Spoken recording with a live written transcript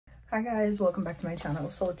Hi guys, welcome back to my channel.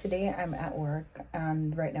 So today I'm at work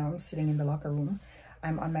and right now I'm sitting in the locker room.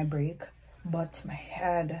 I'm on my break, but my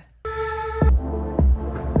head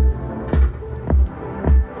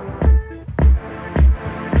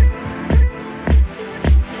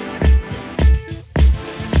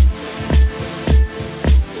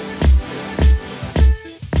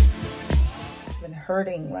been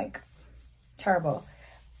hurting like terrible.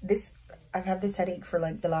 I've had this headache for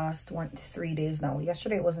like the last 3 days now.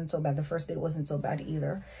 Yesterday it wasn't so bad. The first day it wasn't so bad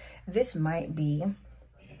either. This might be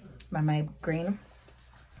my migraine,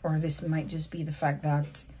 or this might just be the fact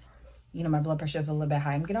that, you know, my blood pressure is a little bit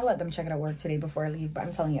high. I'm gonna let them check it at work today before I leave, but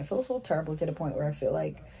I'm telling you, I feel so terrible to the point where I feel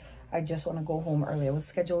like I just want to go home early. I was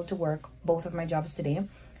scheduled to work both of my jobs today,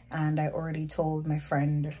 and I already told my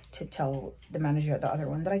friend to tell the manager at the other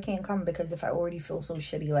one that I can't come, because if I already feel so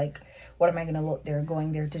shitty, like, what am I gonna look there,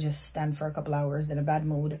 going there to just stand for a couple hours in a bad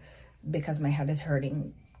mood because my head is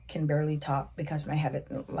hurting, can barely talk because my head,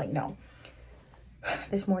 like, no.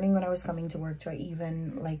 This morning when I was coming to work, I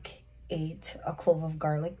even like ate a clove of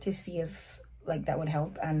garlic to see if like that would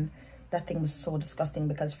help, and that thing was so disgusting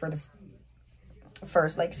because for the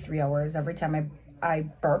first like 3 hours, every time I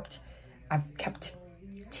burped, I kept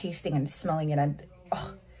tasting and smelling it, and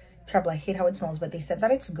oh, terrible. I hate how it smells, but they said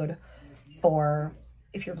that it's good for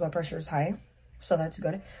if your blood pressure is high, so that's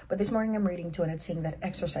good. But this morning I'm reading too, and it's saying that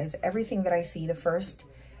exercise, everything that I see, the first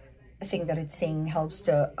thing that it's saying helps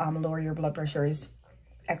to lower your blood pressure is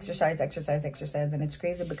exercise. And it's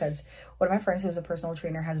crazy because one of my friends who's a personal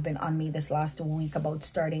trainer has been on me this last week about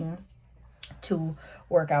starting to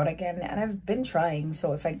work out again, and I've been trying.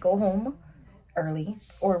 So if I go home early,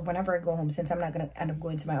 or whenever I go home, since I'm not going to end up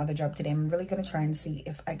going to my other job today, I'm really going to try and see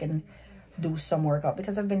if I can do some workout,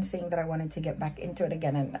 because I've been saying that I wanted to get back into it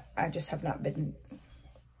again, and I just have not been.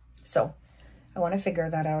 So I want to figure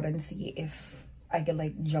that out and see if I could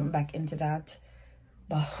like jump back into that.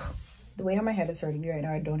 But the way how my head is hurting right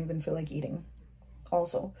now, I don't even feel like eating.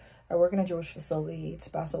 Also, I work in a Jewish facility. It's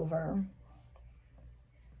Passover.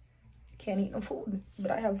 Can't eat no food, but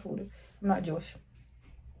I have food. I'm not Jewish.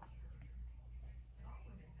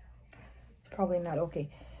 Probably not okay.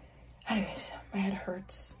 Anyways, my head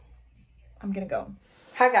hurts. I'm gonna go.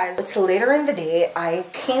 Hi guys, it's later in the day. I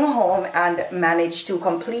came home and managed to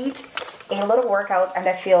complete a little workout, and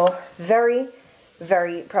I feel very,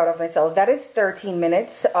 very proud of myself. That is 13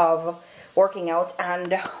 minutes of working out,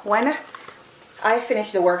 and when I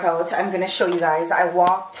finished the workout, I'm gonna show you guys. I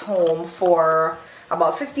walked home for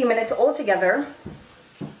about 15 minutes altogether.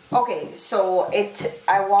 Okay, so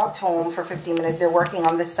I walked home for 15 minutes. They're working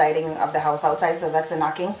on the siding of the house outside, so that's the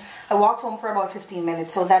knocking. I walked home for about 15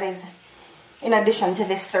 minutes, so that is in addition to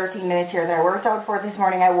this 13 minutes here that I worked out for this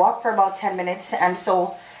morning. I walked for about 10 minutes, and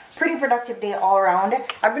so pretty productive day all around.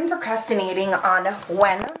 I've been procrastinating on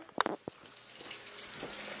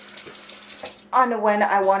when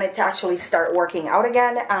I wanted to actually start working out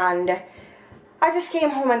again, and I just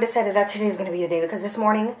came home and decided that today's going to be the day, because this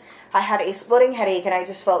morning I had a splitting headache, and I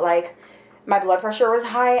just felt like my blood pressure was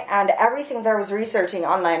high, and everything that I was researching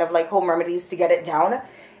online of like home remedies to get it down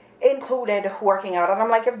included working out. And I'm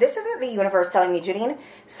like, if this isn't the universe telling me, Jadene,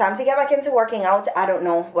 it's time to get back into working out, I don't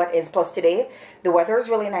know what is. Plus today the weather is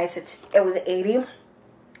really nice. It was 80.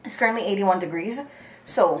 It's currently 81 degrees.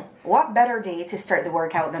 So what better day to start the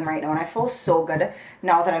workout than right now? And I feel so good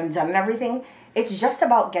now that I'm done and everything. It's just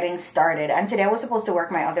about getting started. And today I was supposed to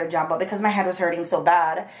work my other job, but because my head was hurting so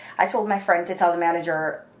bad, I told my friend to tell the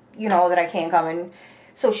manager, you know, that I can't come. And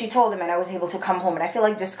so she told him, and I was able to come home. And I feel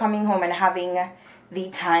like just coming home and having the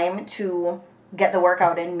time to get the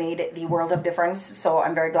workout in made the world of difference. So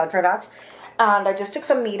I'm very glad for that. And I just took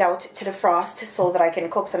some meat out to defrost so that I can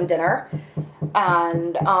cook some dinner.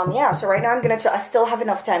 And yeah, so right now I still have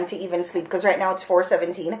enough time to even sleep, because right now it's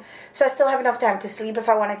 4:17. So I still have enough time to sleep if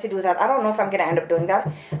I wanted to do that. I don't know if I'm gonna end up doing that,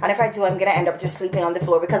 and if I do, I'm gonna end up just sleeping on the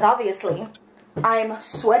floor, because obviously I'm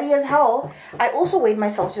sweaty as hell. I also weighed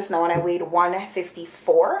myself just now, and I weighed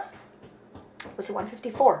 154. Was it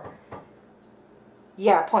 154?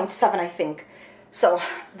 Yeah, 0.7 I think. So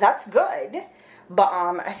that's good. But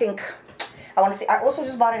I think I want to see. I also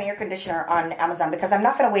just bought an air conditioner on Amazon, because I'm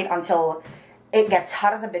not gonna wait until it gets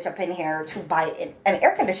hot as a bitch up in here to buy an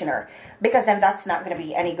air conditioner, because then that's not going to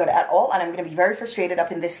be any good at all, and I'm going to be very frustrated up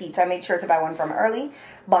in this heat. So I made sure to buy one from early.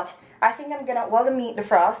 But I think I'm going to, while the meat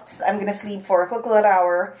defrosts, I'm going to sleep for a quick little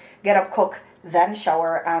hour, get up, cook, then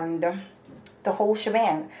shower, and the whole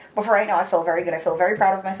shebang. But for right now, I feel very good. I feel very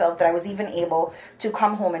proud of myself that I was even able to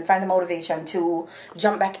come home and find the motivation to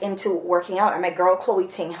jump back into working out. And my girl Chloe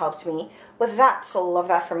Ting helped me with that, so love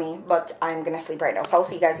that for me. But I'm going to sleep right now, so I'll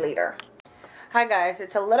see you guys later. Hi guys,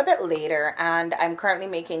 it's a little bit later and I'm currently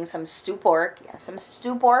making some stew pork. Yeah, some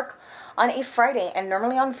stew pork on a Friday. And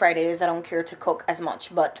normally on Fridays I don't care to cook as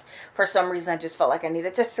much, but for some reason I just felt like I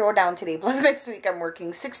needed to throw down today. Plus next week I'm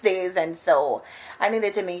working 6 days, and so I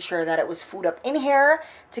needed to make sure that it was food up in here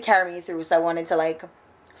to carry me through. So I wanted to like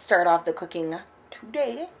start off the cooking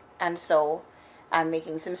today, and so I'm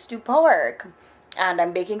making some stew pork and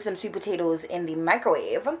I'm baking some sweet potatoes in the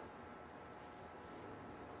microwave.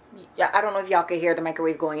 Yeah, I don't know if y'all can hear the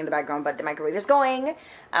microwave going in the background, but the microwave is going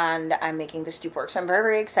and I'm making the stew pork, so I'm very,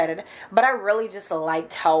 very excited. But I really just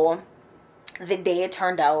liked how the day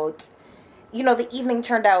turned out. You know, the evening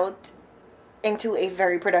turned out into a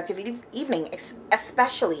very productive evening,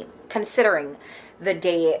 especially considering the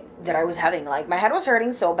day that I was having. Like, my head was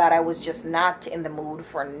hurting so bad, I was just not in the mood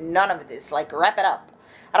for none of this. Like, wrap it up.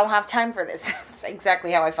 I don't have time for this. That's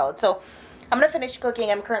exactly how I felt. So I'm going to finish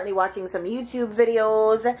cooking. I'm currently watching some YouTube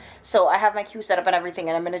videos. So I have my queue set up and everything,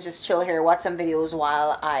 and I'm going to just chill here, watch some videos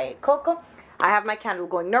while I cook. I have my candle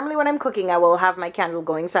going. Normally when I'm cooking, I will have my candle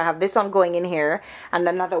going. So I have this one going in here and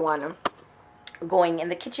another one going in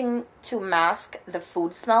the kitchen to mask the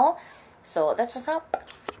food smell. So that's what's up.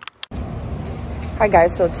 Hi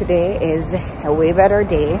guys, so today is a way better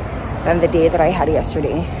day than the day that I had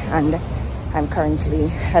yesterday, and I'm currently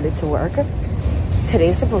headed to work.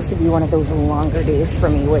 Today's supposed to be one of those longer days for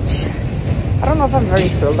me, which I don't know if I'm very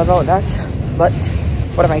thrilled about that, but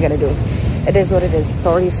what am I gonna do? It is what it is. It's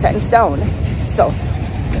already set in stone. So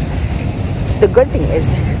the good thing is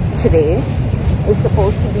today is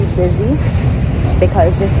supposed to be busy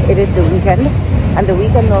because it is the weekend, and the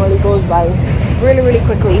weekend normally goes by really, really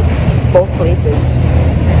quickly, both places.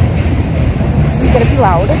 This is gonna be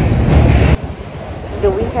loud.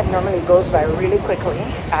 The weekend normally goes by really quickly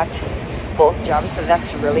at both jobs, so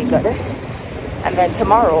that's really good. And then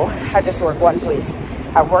tomorrow I just work one place.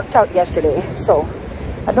 I worked out yesterday, so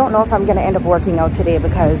I don't know if I'm gonna end up working out today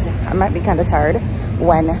because I might be kind of tired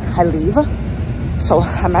when I leave, so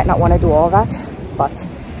I might not want to do all that, but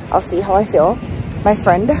I'll see how I feel. My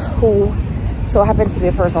friend, who so happens to be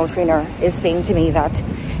a personal trainer, is saying to me that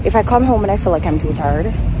if I come home and I feel like I'm too tired,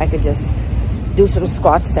 I could just do some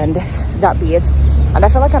squats and that be it. And I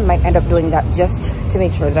feel like I might end up doing that just to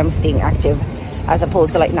make sure that I'm staying active, as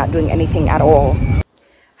opposed to like not doing anything at all.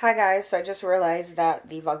 Hi guys, so I just realized that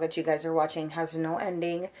the vlog that you guys are watching has no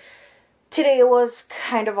ending. Today was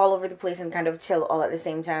kind of all over the place and kind of chill all at the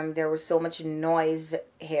same time. There was so much noise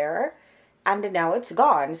here, and now it's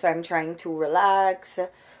gone. So I'm trying to relax,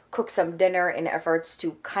 cook some dinner in efforts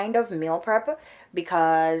to kind of meal prep,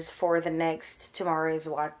 because for the next, tomorrow is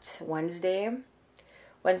what, Wednesday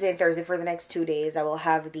and Thursday, for the next 2 days I will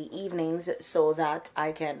have the evenings so that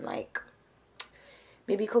I can like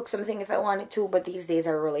maybe cook something if I wanted to, but these days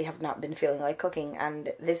I really have not been feeling like cooking,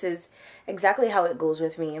 and this is exactly how it goes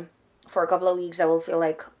with me. For a couple of weeks I will feel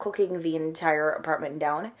like cooking the entire apartment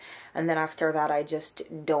down, and then after that I just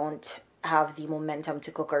don't have the momentum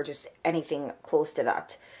to cook or just anything close to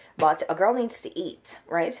that. But a girl needs to eat,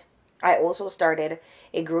 right? I also started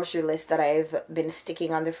a grocery list that I've been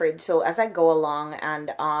sticking on the fridge, so as I go along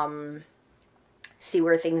and see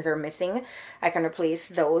where things are missing, I can replace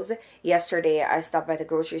those. Yesterday I stopped by the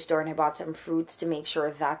grocery store and I bought some fruits to make sure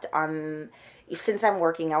that since I'm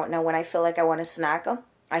working out now, when I feel like I want to snack,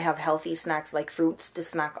 I have healthy snacks like fruits to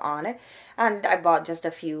snack on. And I bought just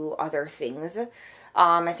a few other things.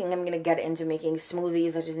 I think I'm going to get into making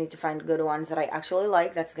smoothies. I just need to find good ones that I actually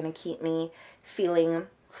like, that's going to keep me feeling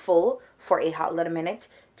full for a hot little minute.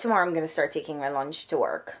 Tomorrow I'm going to start taking my lunch to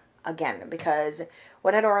work again, because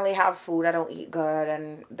when I don't really have food, I don't eat good,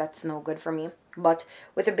 and that's no good for me. But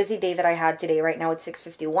with a busy day that I had today, right now it's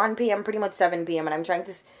 6:51 p.m., pretty much 7 p.m., and I'm trying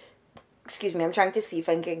to, I'm trying to see if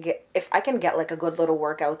I can get like a good little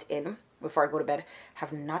workout in before I go to bed.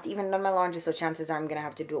 Have not even done my laundry, so chances are I'm gonna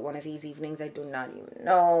have to do it one of these evenings. I do not even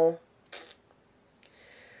know.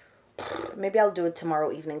 Maybe I'll do it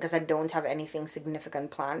tomorrow evening because I don't have anything significant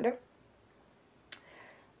planned.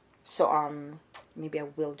 So maybe I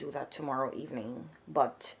will do that tomorrow evening,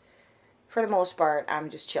 but for the most part I'm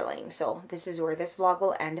just chilling. So this is where this vlog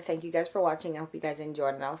will end. Thank you guys for watching. I hope you guys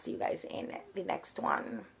enjoyed, and I'll see you guys in the next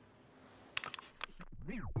one.